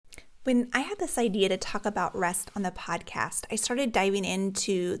When I had this idea to talk about rest on the podcast, I started diving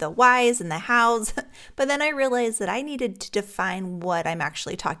into the whys and the hows, but then I realized that I needed to define what I'm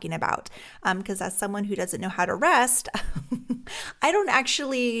actually talking about. Because as someone who doesn't know how to rest, I don't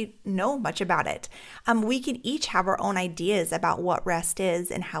actually know much about it. We can each have our own ideas about what rest is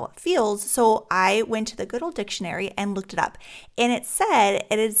and how it feels. So I went to the good old dictionary and looked it up. And it said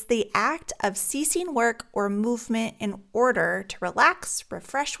it is the act of ceasing work or movement in order to relax,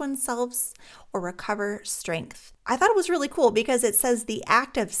 refresh oneself, or recover strength. I thought it was really cool because it says the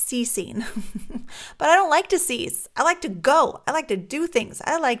act of ceasing, but I don't like to cease. I like to go. I like to do things.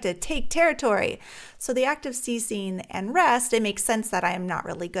 I like to take territory. So the act of ceasing and rest, it makes sense that I am not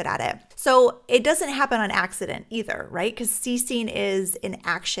really good at it. So it doesn't happen on accident either, right? Because ceasing is an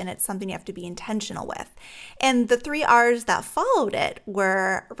action. It's something you have to be intentional with. And the 3 R's that followed it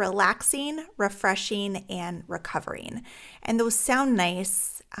were relaxing, refreshing, and recovering. And those sound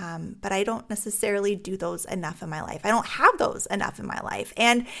nice, but I don't necessarily do those enough in my life. I don't have those enough in my life.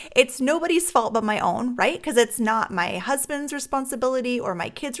 And it's nobody's fault but my own, right? Because it's not my husband's responsibility or my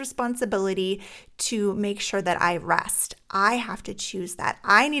kids' responsibility to make sure that I rest. I have to choose that.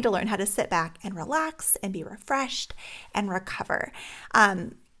 I need to learn how to sit back and relax and be refreshed and recover.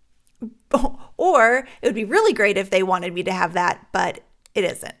 Or it would be really great if they wanted me to have that, but it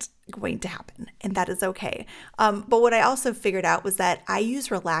isn't going to happen, and that is okay. But what I also figured out was that I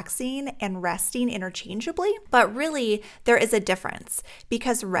use relaxing and resting interchangeably, but really there is a difference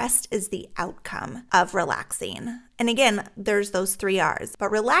because rest is the outcome of relaxing. And again, there's those 3 R's,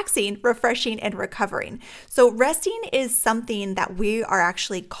 but relaxing, refreshing, and recovering. So resting is something that we are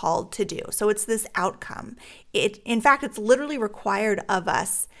actually called to do. So it's this outcome. In fact, it's literally required of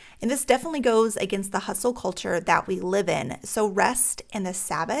us. And this definitely goes against the hustle culture that we live in. So rest and the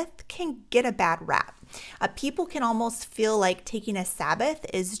Sabbath can get a bad rap. People can almost feel like taking a Sabbath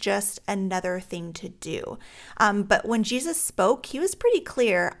is just another thing to do. But when Jesus spoke, he was pretty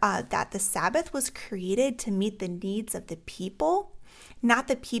clear that the Sabbath was created to meet the needs of the people, not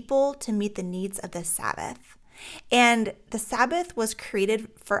the people to meet the needs of the Sabbath. And the Sabbath was created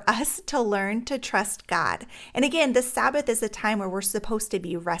for us to learn to trust God. And again, the Sabbath is a time where we're supposed to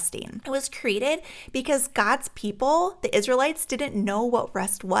be resting. It was created because God's people, the Israelites, didn't know what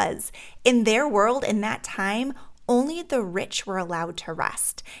rest was. In their world, in that time, only the rich were allowed to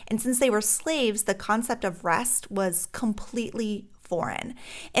rest. And since they were slaves, the concept of rest was completely foreign.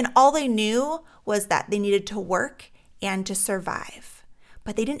 And all they knew was that they needed to work and to survive.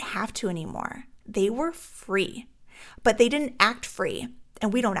 But they didn't have to anymore. They were free, but they didn't act free.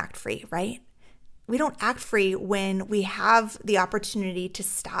 And we don't act free, right? We don't act free when we have the opportunity to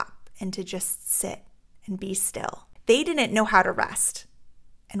stop and to just sit and be still. They didn't know how to rest.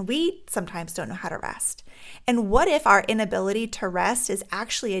 And we sometimes don't know how to rest. And what if our inability to rest is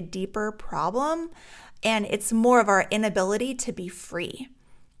actually a deeper problem and it's more of our inability to be free?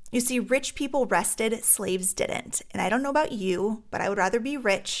 You see, rich people rested, slaves didn't. And I don't know about you, but I would rather be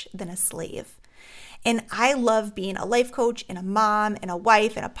rich than a slave. And I love being a life coach and a mom and a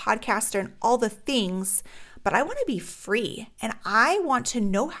wife and a podcaster and all the things, but I want to be free and I want to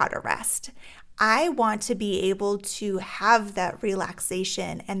know how to rest. I want to be able to have that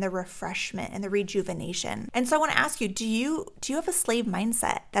relaxation and the refreshment and the rejuvenation. And so I want to ask you, do you have a slave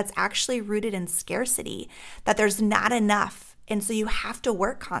mindset that's actually rooted in scarcity, that there's not enough, and so you have to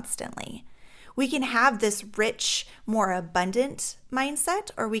work constantly? We can have this rich, more abundant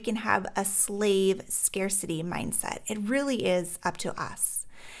mindset, or we can have a slave scarcity mindset. It really is up to us.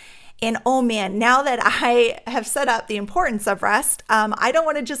 And oh man, now that I have set up the importance of rest, I don't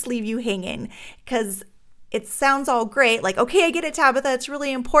want to just leave you hanging because it sounds all great. Like, okay, I get it, Tabitha, it's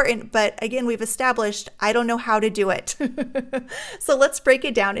really important. But again, we've established I don't know how to do it. So let's break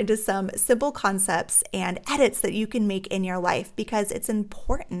it down into some simple concepts and edits that you can make in your life because it's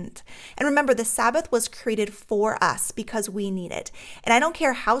important. And remember, the Sabbath was created for us because we need it. And I don't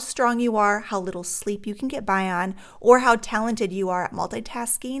care how strong you are, how little sleep you can get by on, or how talented you are at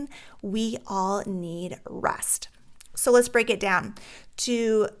multitasking, we all need rest. So let's break it down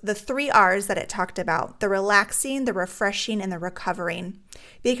to the 3 R's that it talked about: the relaxing, the refreshing, and the recovering.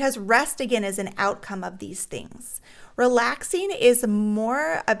 Because rest, again, is an outcome of these things. Relaxing is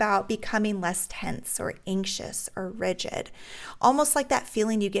more about becoming less tense or anxious or rigid, almost like that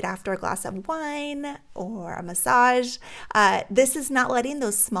feeling you get after a glass of wine or a massage. This is not letting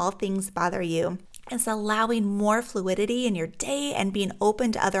those small things bother you. It's allowing more fluidity in your day and being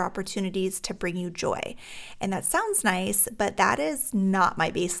open to other opportunities to bring you joy. And that sounds nice, but that is not my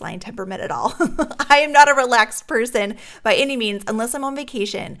baseline temperament at all. I am not a relaxed person by any means, unless I'm on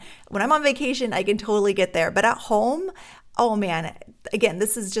vacation. When I'm on vacation, I can totally get there. But at home, oh man, again,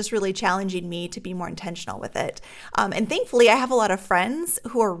 this is just really challenging me to be more intentional with it. And thankfully, I have a lot of friends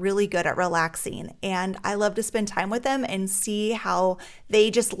who are really good at relaxing, and I love to spend time with them and see how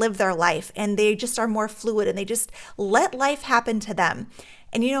they just live their life, and they just are more fluid, and they just let life happen to them.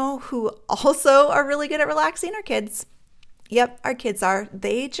 And you know who also are really good at relaxing? Our kids. Yep, our kids are.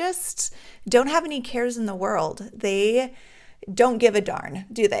 They just don't have any cares in the world. They don't give a darn,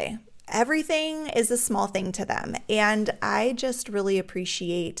 do they? Everything is a small thing to them. And I just really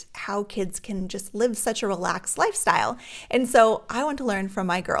appreciate how kids can just live such a relaxed lifestyle. And so I want to learn from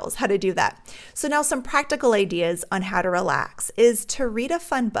my girls how to do that. So now some practical ideas on how to relax is to read a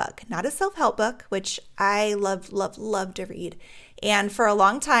fun book, not a self-help book, which I love to read. And for a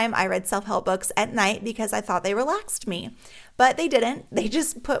long time, I read self-help books at night because I thought they relaxed me. But they didn't. They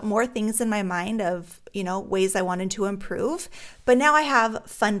just put more things in my mind of, ways I wanted to improve. But now I have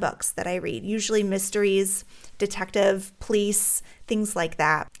fun books that I read, usually mysteries, detective, police, things like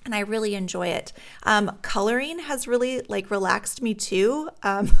that. And I really enjoy it. Coloring has really relaxed me too.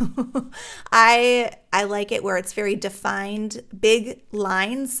 I like it where it's very defined, big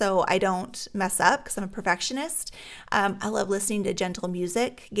lines, so I don't mess up because I'm a perfectionist. I love listening to gentle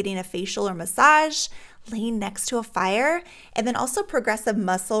music, getting a facial or massage, laying next to a fire, and then also progressive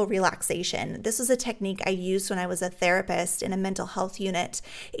muscle relaxation. This was a technique I used when I was a therapist in a mental health unit,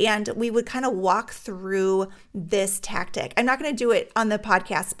 and we would kind of walk through this tactic. I'm not going to do it on the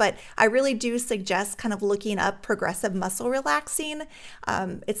podcast, but I really do suggest kind of looking up progressive muscle relaxing.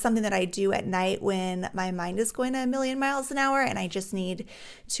 It's something that I do at night when my mind is going a million miles an hour and I just need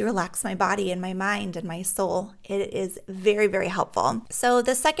to relax my body and my mind and my soul. It is very, very helpful. So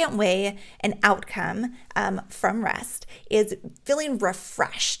the second way, an outcome from rest, is feeling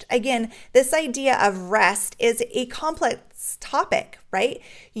refreshed. Again, this idea of rest is a complex topic, right?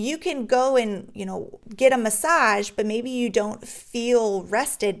 You can go and, get a massage, but maybe you don't feel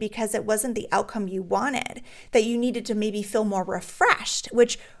rested because it wasn't the outcome you wanted, that you needed to maybe feel more refreshed,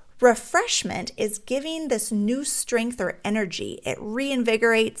 which refreshment is giving this new strength or energy. It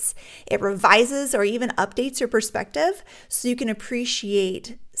reinvigorates, it revises, or even updates your perspective so you can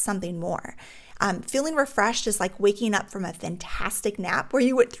appreciate something more. Feeling refreshed is like waking up from a fantastic nap where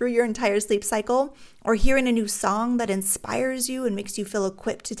you went through your entire sleep cycle, or hearing a new song that inspires you and makes you feel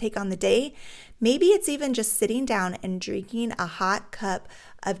equipped to take on the day. Maybe it's even just sitting down and drinking a hot cup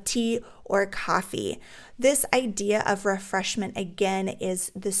of tea or coffee. This idea of refreshment, again,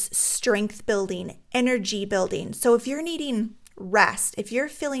 is this strength building, energy building. So if you're needing rest, if you're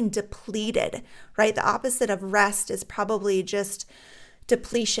feeling depleted, right, the opposite of rest is probably just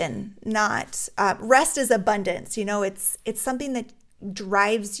depletion, not rest is abundance. It's something that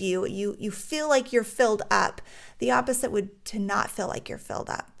drives you. You feel like you're filled up. The opposite would to not feel like you're filled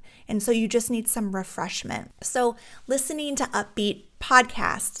up. And so you just need some refreshment. So listening to upbeat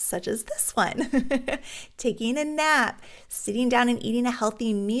podcasts such as this one, taking a nap, sitting down and eating a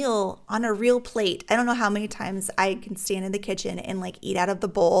healthy meal on a real plate. I don't know how many times I can stand in the kitchen and eat out of the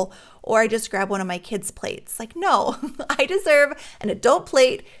bowl, or I just grab one of my kids' plates. No, I deserve an adult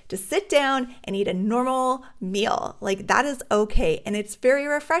plate to sit down and eat a normal meal. That is okay. And it's very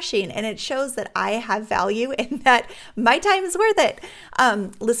refreshing, and it shows that I have value and that my time is worth it.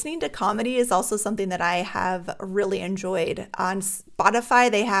 Listening to comedy is also something that I have really enjoyed. On Spotify,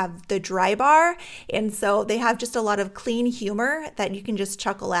 they have the Dry Bar, and so they have just a lot of clean humor that you can just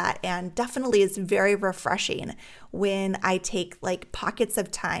chuckle at, and definitely is very refreshing when I take pockets of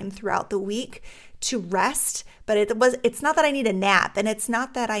time throughout the week to rest. But it's not that I need a nap, and it's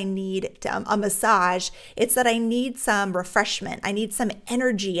not that I need a massage. It's that I need some refreshment. I need some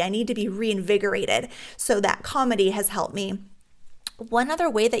energy. I need to be reinvigorated. So that comedy has helped me. One other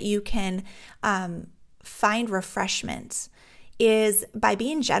way that you can find refreshment is by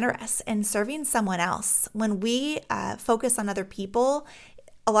being generous and serving someone else. When we focus on other people,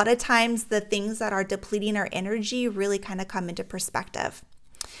 a lot of times the things that are depleting our energy really kind of come into perspective.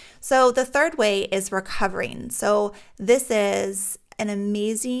 So the third way is recovering. So this is an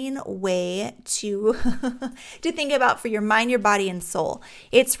amazing way to to think about for your mind, your body, and soul.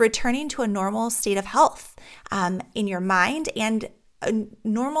 It's returning to a normal state of health in your mind, and a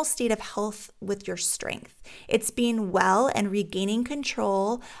normal state of health with your strength. It's being well and regaining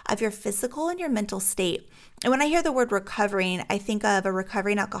control of your physical and your mental state. And when I hear the word recovering, I think of a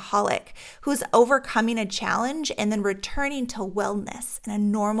recovering alcoholic who's overcoming a challenge and then returning to wellness and a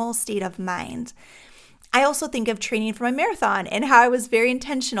normal state of mind. I also think of training for a marathon and how I was very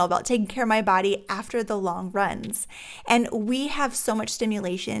intentional about taking care of my body after the long runs. And we have so much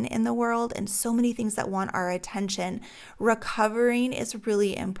stimulation in the world and so many things that want our attention. Recovering is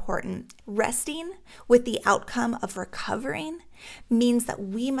really important. Resting with the outcome of recovering means that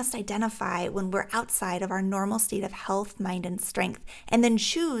we must identify when we're outside of our normal state of health, mind, and strength, and then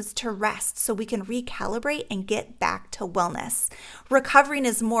choose to rest so we can recalibrate and get back to wellness. Recovering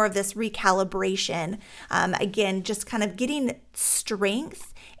is more of this recalibration. Again, just kind of getting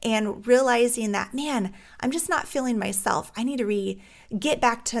strength and realizing that, man, I'm just not feeling myself. I need to get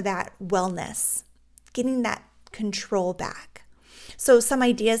back to that wellness, getting that control back. So some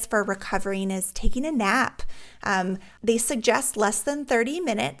ideas for recovering is taking a nap. They suggest less than 30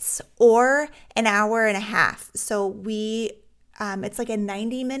 minutes or an hour and a half. So it's like a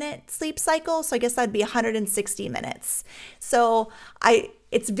 90-minute sleep cycle. So I guess that'd be 160 minutes. So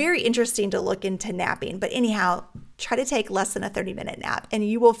it's very interesting to look into napping. But anyhow, try to take less than a 30-minute nap and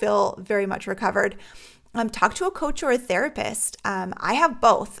you will feel very much recovered. Talk to a coach or a therapist. I have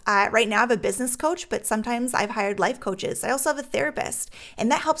both. Right now I have a business coach, but sometimes I've hired life coaches. I also have a therapist, and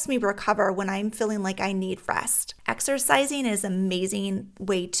that helps me recover when I'm feeling like I need rest. Exercising is an amazing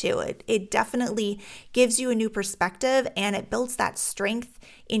way too. It definitely gives you a new perspective and it builds that strength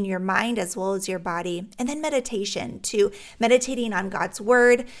in your mind as well as your body. And then meditation too. Meditating on God's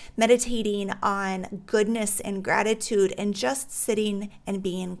word, meditating on goodness and gratitude, and just sitting and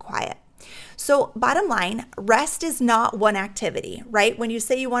being quiet. So bottom line, rest is not one activity, right? When you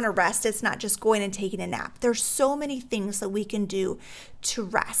say you want to rest, it's not just going and taking a nap. There's so many things that we can do to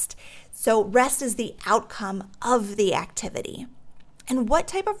rest. So rest is the outcome of the activity. And what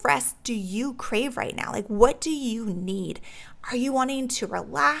type of rest do you crave right now? Like, what do you need? Are you wanting to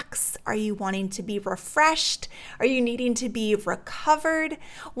relax? Are you wanting to be refreshed? Are you needing to be recovered?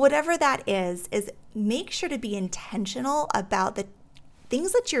 Whatever that is make sure to be intentional about the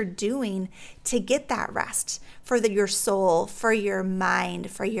things that you're doing to get that rest for your soul, for your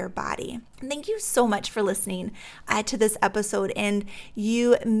mind, for your body. Thank you so much for listening to this episode. And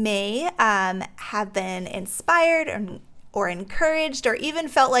you may have been inspired or encouraged or even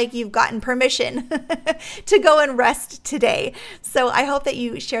felt like you've gotten permission to go and rest today. So I hope that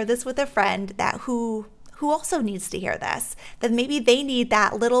you share this with a friend who also needs to hear this, that maybe they need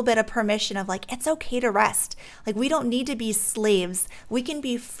that little bit of permission of like, it's okay to rest. Like, we don't need to be slaves. We can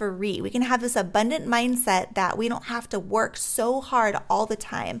be free. We can have this abundant mindset that we don't have to work so hard all the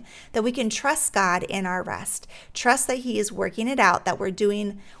time, that we can trust God in our rest, trust that He is working it out, that we're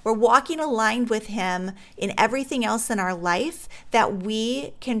walking aligned with Him in everything else in our life, that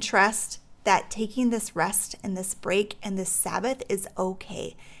we can trust that taking this rest and this break and this Sabbath is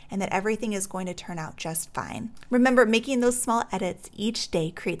okay, and that everything is going to turn out just fine. Remember, making those small edits each day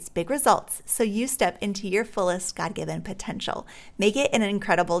creates big results, so you step into your fullest God-given potential. Make it an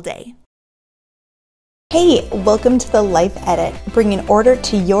incredible day. Hey, welcome to the Life Edit, bringing order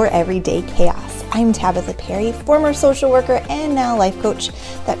to your everyday chaos. I'm Tabitha Perry, former social worker and now life coach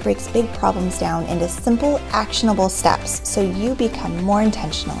that breaks big problems down into simple, actionable steps so you become more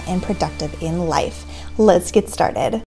intentional and productive in life. Let's get started.